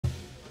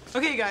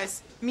Okay,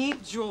 guys,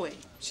 meet Julie.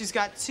 She's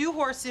got 2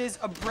 horses,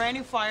 a brand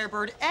new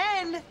Firebird,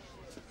 and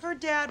her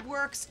dad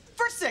works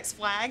for Six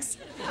Flags.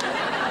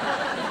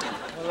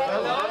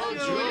 Hello,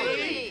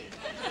 Julie.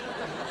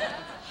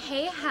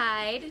 Hey,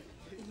 Hyde.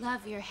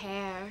 Love your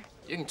hair.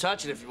 You can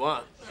touch it if you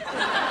want.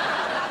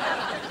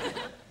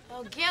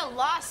 Oh, get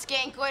lost,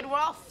 Skankoid. We're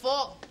all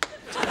full.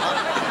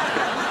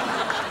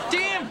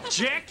 Damn,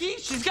 Jackie!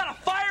 She's got a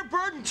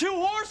Firebird and 2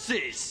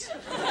 horses!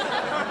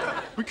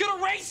 We could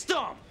have raced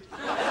them!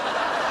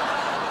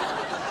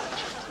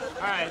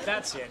 All right,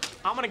 that's it.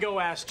 I'm gonna go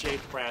ask Jake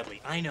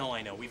Bradley. I know.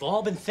 We've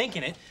all been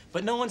thinking it,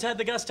 but no one's had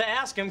the guts to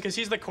ask him because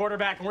he's the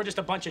quarterback and we're just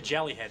a bunch of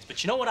jellyheads.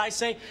 But you know what I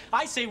say?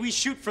 I say we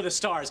shoot for the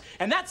stars.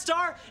 And that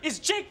star is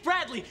Jake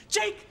Bradley.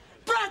 Jake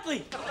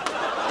Bradley!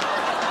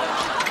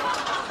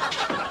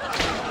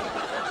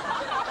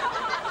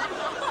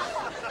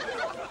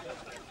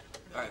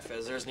 All right,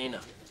 Fez, there's Nina.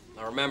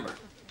 Now remember,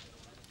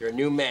 you're a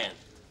new man.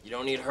 You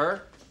don't need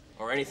her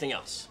or anything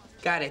else.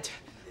 Got it.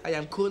 I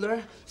am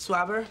cooler,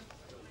 suaver,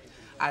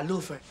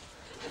 aloofer.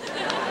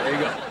 There you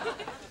go.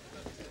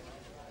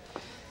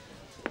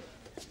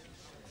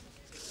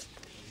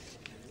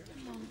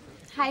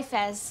 Hi,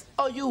 Fez.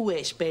 Oh, you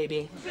wish,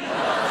 baby.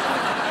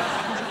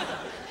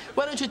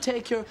 Why don't you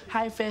take your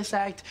high face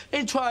act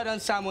and try it on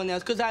someone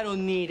else, because I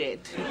don't need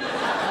it.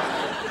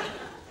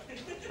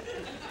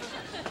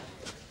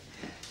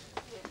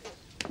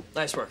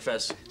 Nice work,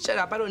 Fez. Shut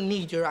up, I don't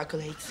need your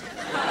accolades.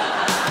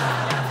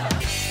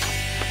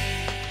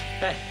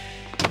 Hey,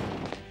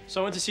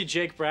 so I went to see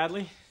Jake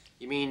Bradley.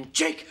 You mean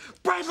Jake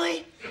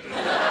Bradley?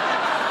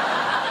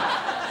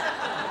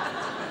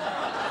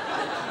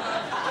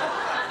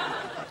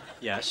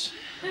 Yes.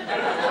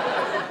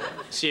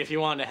 See if he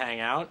wanted to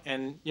hang out.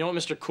 And you know what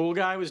Mr. Cool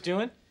Guy was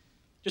doing?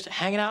 Just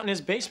hanging out in his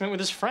basement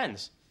with his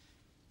friends.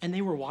 And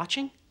they were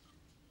watching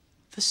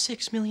The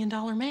 $6 Million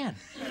Man.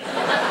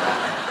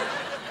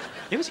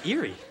 It was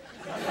eerie.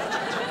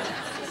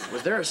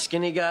 Was there a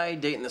skinny guy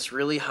dating this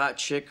really hot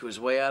chick who was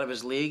way out of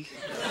his league?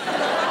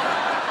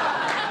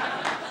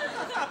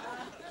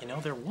 You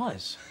know, there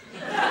was.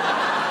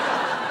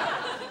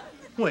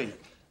 Wait,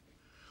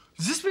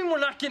 does this mean we're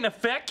not getting a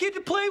fat kid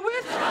to play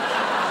with?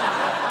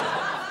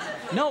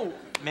 No,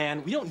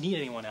 man, we don't need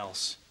anyone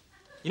else.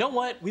 You know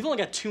what? We've only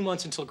got 2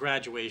 months until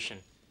graduation.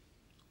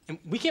 And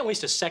we can't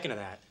waste a second of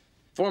that.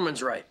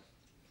 Foreman's right.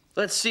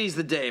 Let's seize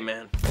the day,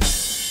 man.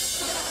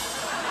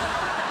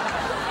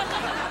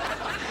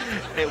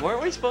 Hey,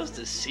 weren't we supposed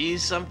to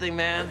seize something,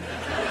 man?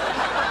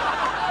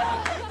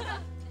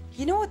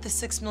 You know what the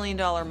 $6 Million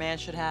Man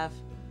should have?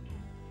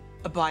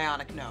 A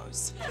bionic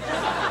nose.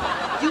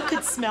 You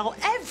could smell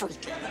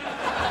everything.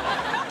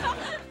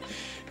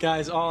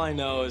 Guys, all I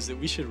know is that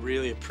we should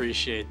really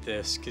appreciate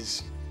this,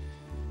 because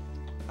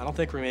I don't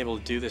think we're able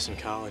to do this in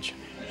college.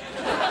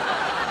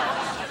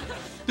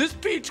 This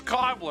peach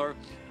cobbler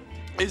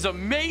is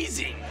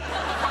amazing.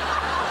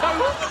 I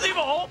wouldn't leave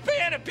a whole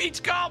pan of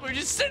peach cobbler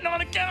just sitting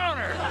on a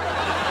counter.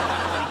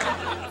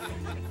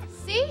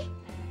 See?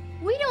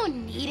 We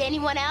don't need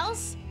anyone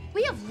else.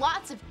 We have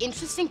lots of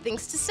interesting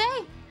things to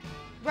say.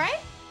 Right?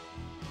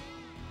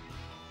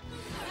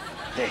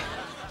 Hey,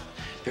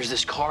 there's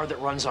this car that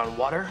runs on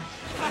water.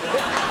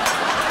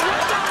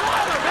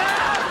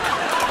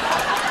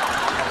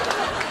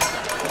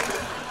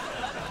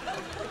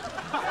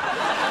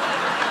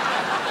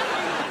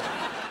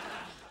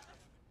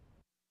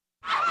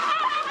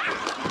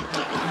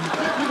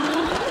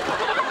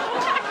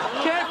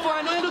 Careful,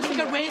 I know it looks like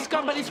a race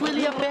car, but it's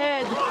really a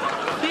bed.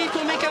 Please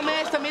don't make a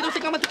mess. I made us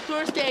come on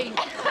Thursday.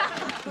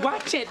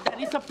 Watch it.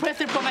 That is a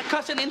present from my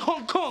cousin in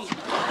Hong Kong.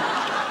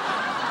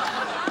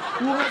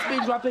 Who has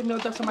been dropping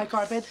milk ducks on my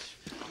carpet?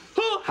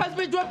 Who has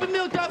been dropping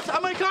milk ducks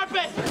on my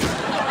carpet?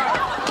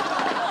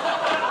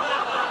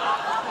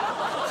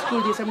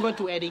 Screw this. I'm going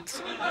to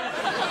edit.